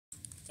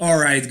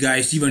Alright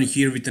guys, Ivan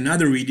here with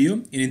another video,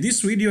 and in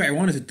this video I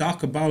wanted to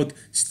talk about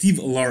STEVE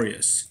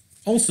LAUREUS,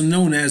 also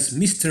known as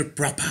Mr.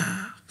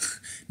 Proper,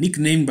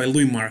 nicknamed by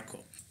Louis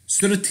Marco.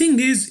 So the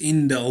thing is,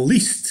 in the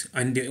list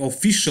on the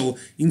official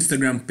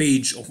Instagram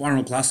page of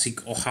Arnold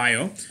Classic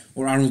Ohio,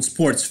 or Arnold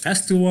Sports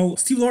Festival,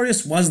 STEVE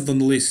LAUREUS wasn't on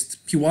the list.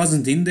 He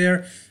wasn't in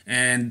there,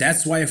 and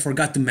that's why I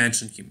forgot to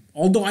mention him.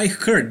 Although I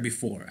heard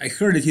before, I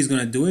heard that he's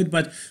gonna do it,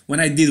 but when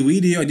I did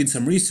video, I did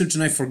some research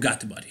and I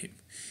forgot about him.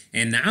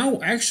 And now,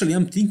 actually,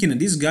 I'm thinking that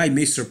this guy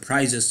may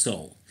surprise us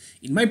all.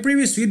 In my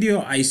previous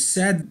video, I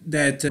said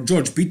that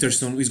George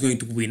Peterson is going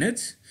to win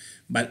it.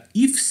 But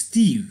if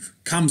Steve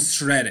comes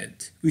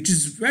shredded, which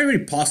is very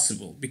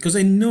possible, because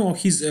I know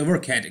his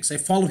work ethics, I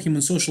follow him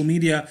on social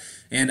media,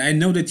 and I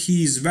know that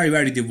he is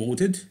very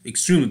devoted,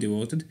 extremely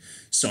devoted.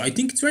 So I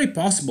think it's very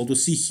possible to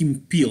see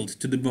him peeled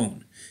to the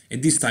bone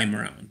at this time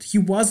around. He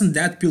wasn't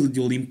that peeled at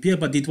the Olympia,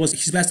 but it was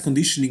his best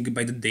conditioning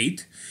by the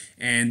date.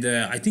 And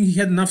I think he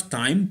had enough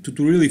time to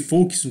really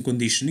focus on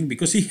conditioning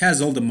because he has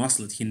all the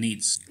muscle that he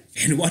needs.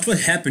 And what will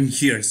happen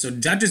here? So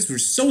judges were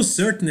so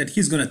certain that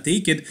he's gonna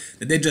take it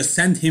that they just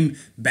sent him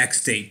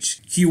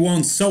backstage. He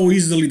won so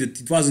easily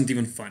that it wasn't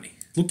even funny.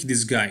 Look at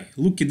this guy.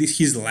 Look at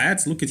his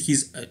lats. Look at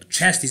his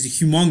chest. Is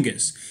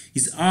humongous.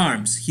 His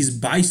arms, his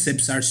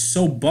biceps are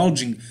so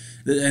bulging.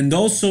 And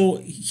also,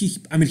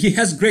 he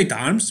has great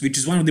arms, which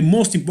is one of the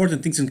most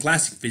important things in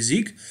classic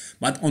physique.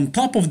 But on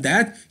top of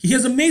that, he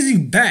has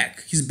amazing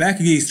back. His back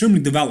is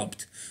extremely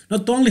developed.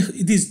 Not only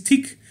it is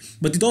thick,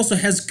 but it also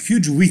has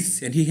huge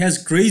width, and he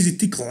has crazy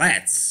thick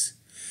lats.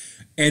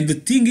 And the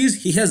thing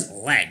is, he has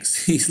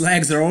legs. His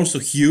legs are also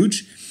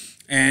huge,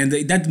 and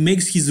that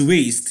makes his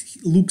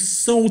waist look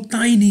so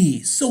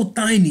tiny, so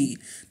tiny.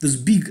 Those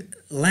big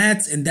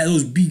lats and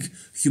those big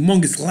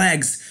humongous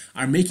legs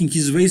are making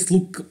his waist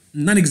look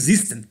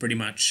non-existent pretty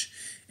much.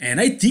 And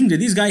I think that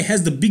this guy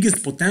has the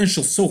biggest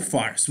potential so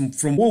far,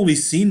 from what we've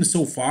seen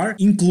so far,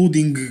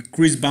 including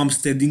Chris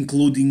Bumstead,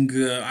 including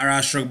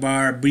Arash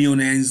Rakbar,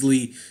 Breon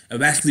Ansley,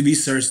 Wesley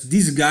Vissers.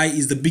 This guy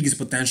is the biggest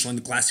potential in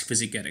the classic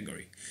physique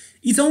category.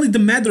 It's only the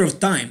matter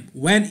of time.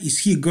 When is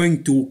he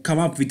going to come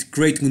up with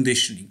great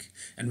conditioning?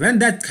 And when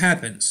that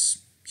happens,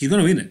 he's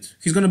gonna win it.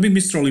 He's gonna be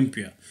Mr.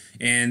 Olympia.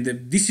 And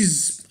this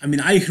is,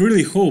 I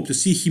really hope to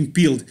see him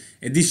peeled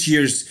at this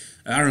year's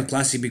Arnold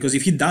Classic, because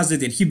if he does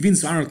it and he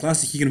wins Arnold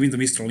Classic, he can win the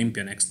Mr.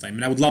 Olympia next time,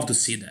 and I would love to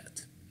see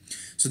that.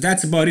 So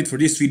that's about it for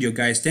this video,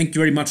 guys. Thank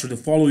you very much for the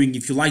following.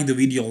 If you like the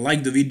video,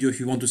 like the video. If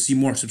you want to see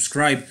more,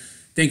 subscribe.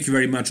 Thank you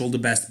very much. All the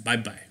best.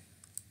 Bye-bye.